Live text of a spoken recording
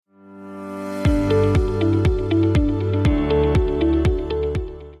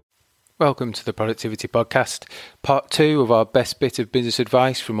Welcome to the Productivity Podcast, part 2 of our best bit of business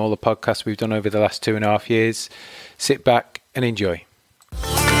advice from all the podcasts we've done over the last 2.5 years. Sit back and enjoy.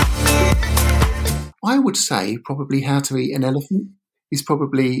 I would say probably How to Eat an Elephant is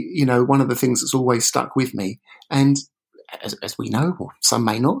probably, one of the things that's always stuck with me. And as we know, or some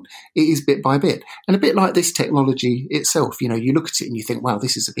may not, it is bit by bit. And a bit like this technology itself, you look at it and you think, wow,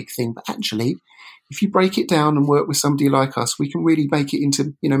 this is a big thing. But actually, if you break it down and work with somebody like us, we can really make it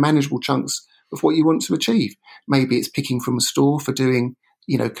into, manageable chunks of what you want to achieve. Maybe it's picking from a store for doing,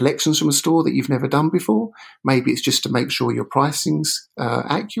 collections from a store that you've never done before. Maybe it's just to make sure your pricing's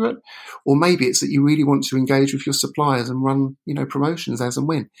accurate. Or maybe it's that you really want to engage with your suppliers and run, promotions as and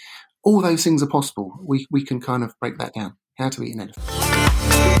when. All those things are possible. We can kind of break that down. How to eat an elephant.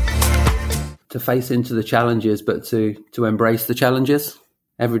 To face into the challenges, but to embrace the challenges.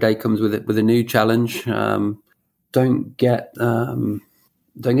 Every day comes with a new challenge. Don't get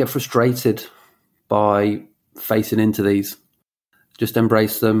frustrated by facing into these. Just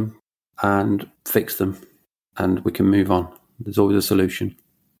embrace them and fix them, and we can move on. There's always a solution.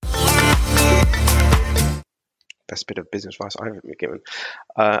 Best bit of business advice I haven't been given.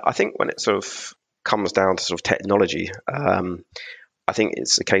 I think when it sort of comes down to sort of technology, I think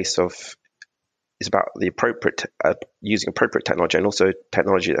it's a case of it's about the appropriate using appropriate technology, and also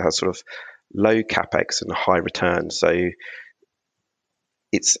technology that has sort of low capex and high return. So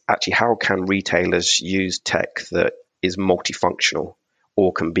it's actually how can retailers use tech that is multifunctional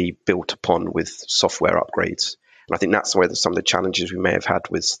or can be built upon with software upgrades. And I think that's where some of the challenges we may have had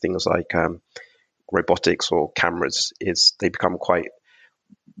with things like robotics or cameras is they become quite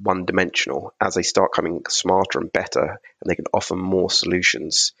one-dimensional. As they start coming smarter and better and they can offer more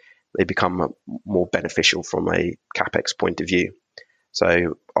solutions, they become more beneficial from a capex point of view.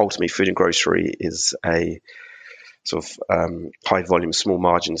 So ultimately, food and grocery is a sort of high volume, small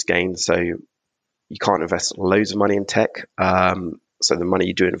margins gain. So you can't invest loads of money in tech. So the money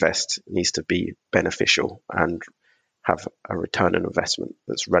you do invest needs to be beneficial and have a return on investment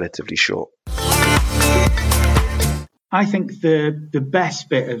that's relatively short. I think the best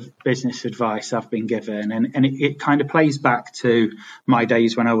bit of business advice I've been given, and it kind of plays back to my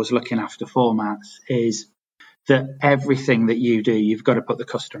days when I was looking after formats, is that everything that you do, you've got to put the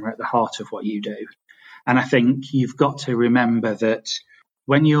customer at the heart of what you do. And I think you've got to remember that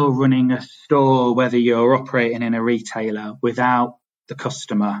when you're running a store, whether you're operating in a retailer, without the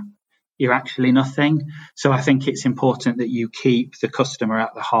customer, you're actually nothing. So I think it's important that you keep the customer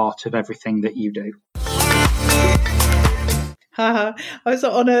at the heart of everything that you do. I was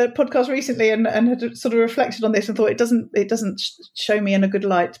on a podcast recently and had sort of reflected on this and thought it doesn't show me in a good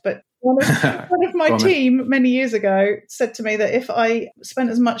light. But one of my team many years ago said to me that if I spent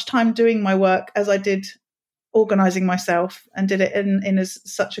as much time doing my work as I did organising myself and did it in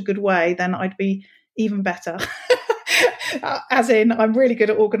such a good way, then I'd be even better. As in, I'm really good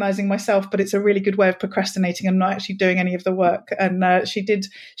at organising myself, but it's a really good way of procrastinating and not actually doing any of the work. And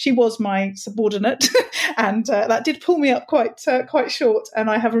she was my subordinate, and that did pull me up quite short. And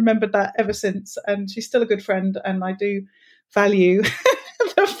I have remembered that ever since. And she's still a good friend, and I do value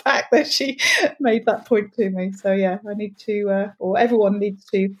the fact that she made that point to me. So yeah, I need to, or everyone needs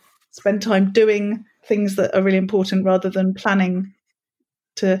to spend time doing things that are really important rather than planning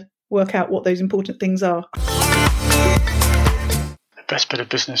to work out what those important things are. Best bit of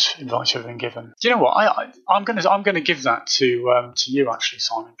business advice you've been given. Do you know what? I'm going to give that to you actually,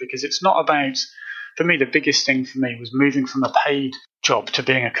 Simon, because it's not about. For me, the biggest thing for me was moving from a paid job to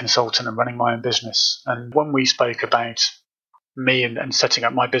being a consultant and running my own business. And when we spoke about me and setting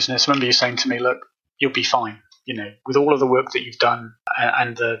up my business, I remember you saying to me, "Look, you'll be fine. With all of the work that you've done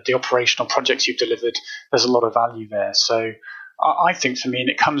and the operational projects you've delivered, there's a lot of value there." So I think for me, and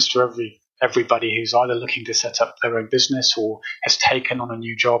it comes to everybody who's either looking to set up their own business or has taken on a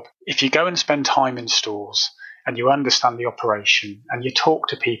new job. If you go and spend time in stores and you understand the operation and you talk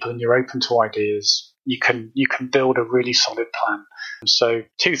to people and you're open to ideas, you can build a really solid plan. So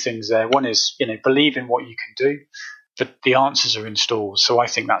 2 things there. One is, believe in what you can do, but the answers are in stores. So I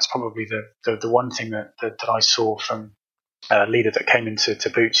think that's probably the one thing that I saw from a leader that came into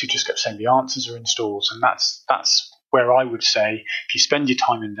Boots, who just kept saying the answers are in stores. And that's where I would say, if you spend your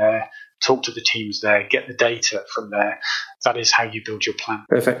time in there, talk to the teams there, get the data from there, that is how you build your plan.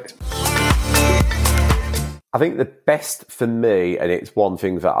 Perfect. I think the best for me, and it's one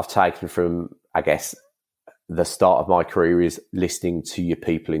thing that I've taken from, I guess, the start of my career, is listening to your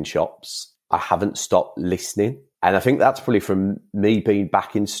people in shops. I haven't stopped listening. And I think that's probably from me being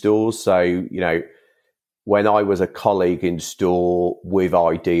back in stores. So, when I was a colleague in store with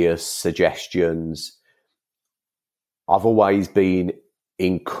ideas, suggestions, I've always been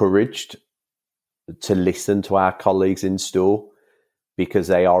encouraged to listen to our colleagues in store because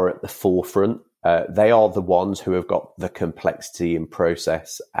they are at the forefront. They are the ones who have got the complexity in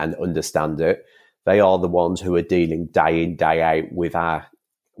process and understand it. They are the ones who are dealing day in, day out with our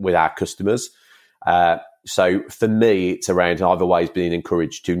customers. So for me, it's around, I've always been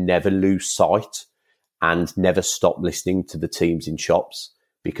encouraged to never lose sight and never stop listening to the teams in shops,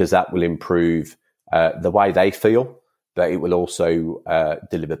 because that will improve the way they feel, but it will also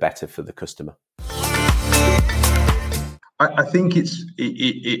deliver better for the customer. I think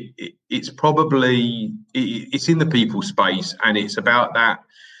it's probably it's in the people space, and it's about that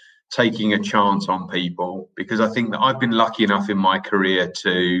taking a chance on people, because I think that I've been lucky enough in my career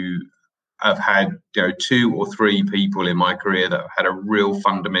to have had 2 or 3 people in my career that have had a real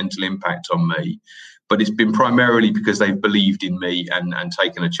fundamental impact on me, but it's been primarily because they've believed in me and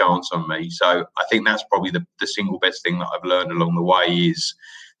taken a chance on me. So I think that's probably the single best thing that I've learned along the way, is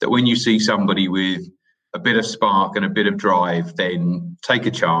that when you see somebody with a bit of spark and a bit of drive, then take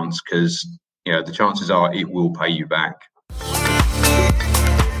a chance, because the chances are it will pay you back.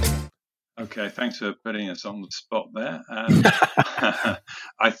 Okay, thanks for putting us on the spot there.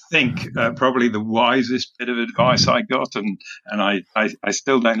 I think probably the wisest bit of advice I got, and I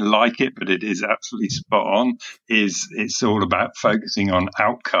still don't like it, but it is absolutely spot on, is it's all about focusing on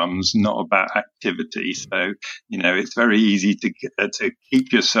outcomes, not about activity. So, it's very easy to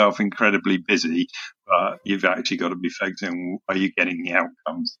keep yourself incredibly busy, but you've actually got to be focusing on, are you getting the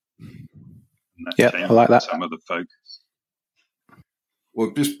outcomes? Yeah, I like that. Some of the focus.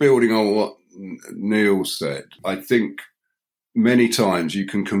 Well, just building on what Neil said, I think many times you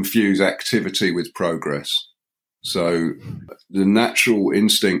can confuse activity with progress. So the natural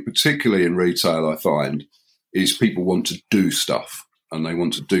instinct, particularly in retail, I find, is people want to do stuff, and they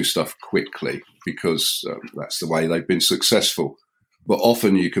want to do stuff quickly because that's the way they've been successful. But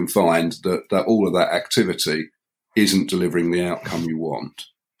often you can find that all of that activity isn't delivering the outcome you want.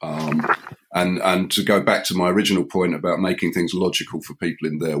 And to go back to my original point about making things logical for people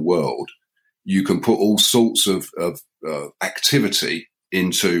in their world, you can put all sorts of activity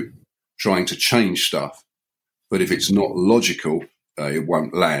into trying to change stuff. But if it's not logical, it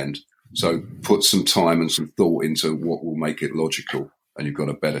won't land. So put some time and some thought into what will make it logical, and you've got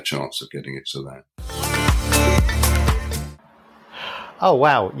a better chance of getting it to that. Oh,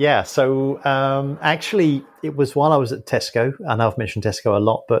 wow. Yeah. So actually, it was while I was at Tesco, and I've mentioned Tesco a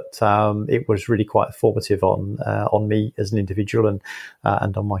lot, but it was really quite formative on me as an individual and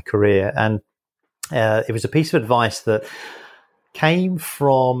on my career. And it was a piece of advice that came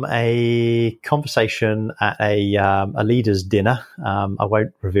from a conversation at a leaders' dinner. I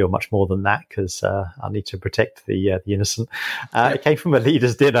won't reveal much more than that because I need to protect the innocent. It came from a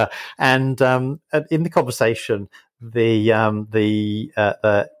leaders' dinner, and in the conversation, the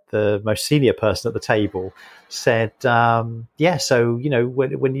most senior person at the table said, "Yeah, so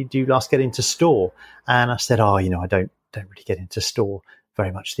when did you last get into store?" And I said, "Oh, I don't really get into store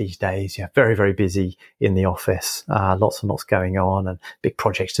very much these days. Very, very busy in the office, lots and lots going on, and big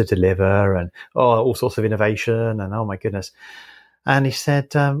projects to deliver, and all sorts of innovation, and oh my goodness." And he said,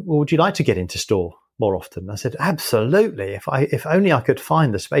 "Well, would you like to get into store more often?" I said, "Absolutely. If only I could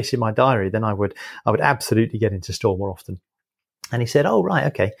find the space in my diary, then I would absolutely get into store more often." And he said, "Oh, right,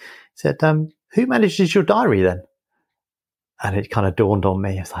 okay." He said, "Who manages your diary then?" And it kind of dawned on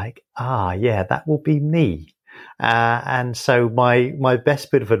me. It's like, yeah, that will be me. And so my best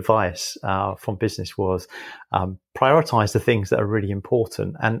bit of advice from business was prioritize the things that are really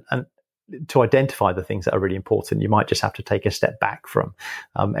important, and to identify the things that are really important, you might just have to take a step back from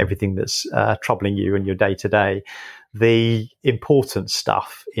everything that's troubling you in your day to day. The important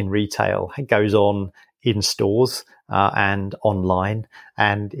stuff in retail goes on in stores and online.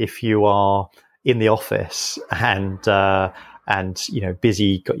 And if you are in the office and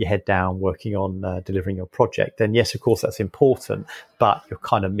busy, got your head down working on delivering your project, then yes, of course, that's important, but you're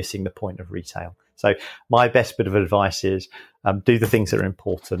kind of missing the point of retail. So my best bit of advice is do the things that are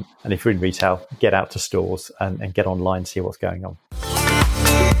important. And if you're in retail, get out to stores and get online, see what's going on.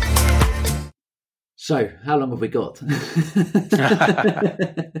 So how long have we got?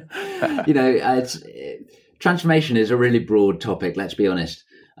 Transformation is a really broad topic, let's be honest.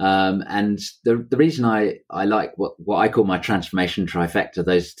 And the reason I like what I call my transformation trifecta,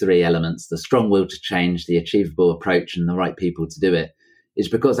 those 3 elements, the strong will to change, the achievable approach, and the right people to do it, is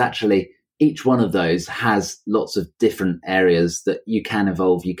because actually each one of those has lots of different areas that you can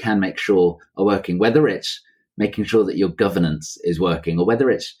evolve, you can make sure are working, whether it's making sure that your governance is working, or whether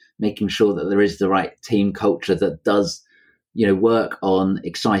it's making sure that there is the right team culture that does, work on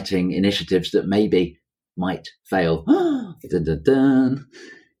exciting initiatives that maybe might fail, dun, dun, dun.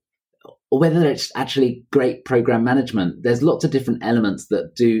 Or whether it's actually great program management. There's lots of different elements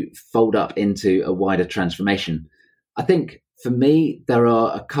that do fold up into a wider transformation. I think for me, there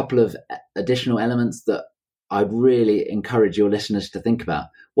are a couple of additional elements that I'd really encourage your listeners to think about.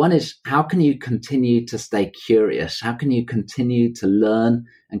 One is, how can you continue to stay curious? How can you continue to learn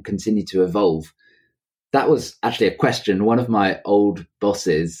and continue to evolve? That was actually a question one of my old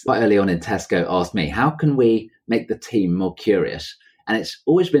bosses quite early on in Tesco asked me, how can we make the team more curious? And it's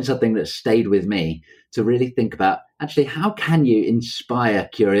always been something that stayed with me to really think about, actually, how can you inspire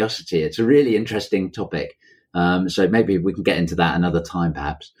curiosity? It's a really interesting topic. So maybe we can get into that another time,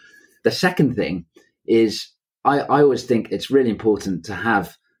 perhaps. The second thing is, I always think it's really important to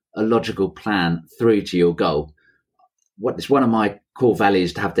have a logical plan through to your goal. It's one of my core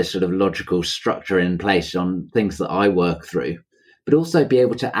values to have this sort of logical structure in place on things that I work through, but also be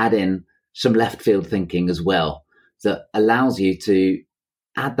able to add in some left field thinking as well that allows you to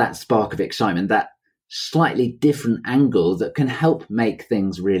add that spark of excitement, that slightly different angle that can help make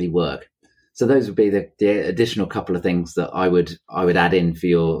things really work. So those would be the additional couple of things that I would add in for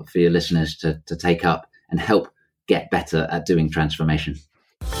your listeners to take up and help get better at doing transformation.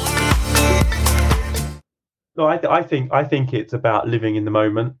 No, I think it's about living in the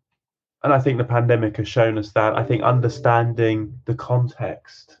moment, and I think the pandemic has shown us that. I think understanding the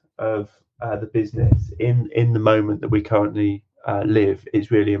context of the business in the moment that we currently live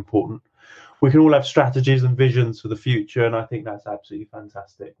is really important. We can all have strategies and visions for the future, and I think that's absolutely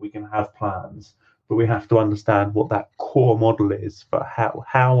fantastic. We can have plans, but we have to understand what that core model is for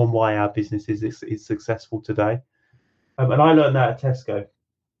how and why our business is successful today. And I learned that at Tesco,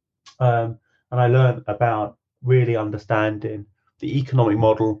 and I learned about really understanding the economic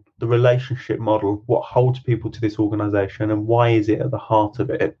model, the relationship model, what holds people to this organisation, and why is it at the heart of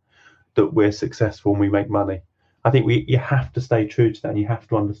it that we're successful and we make money. I think you have to stay true to that, and you have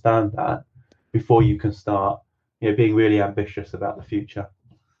to understand that before you can start, being really ambitious about the future.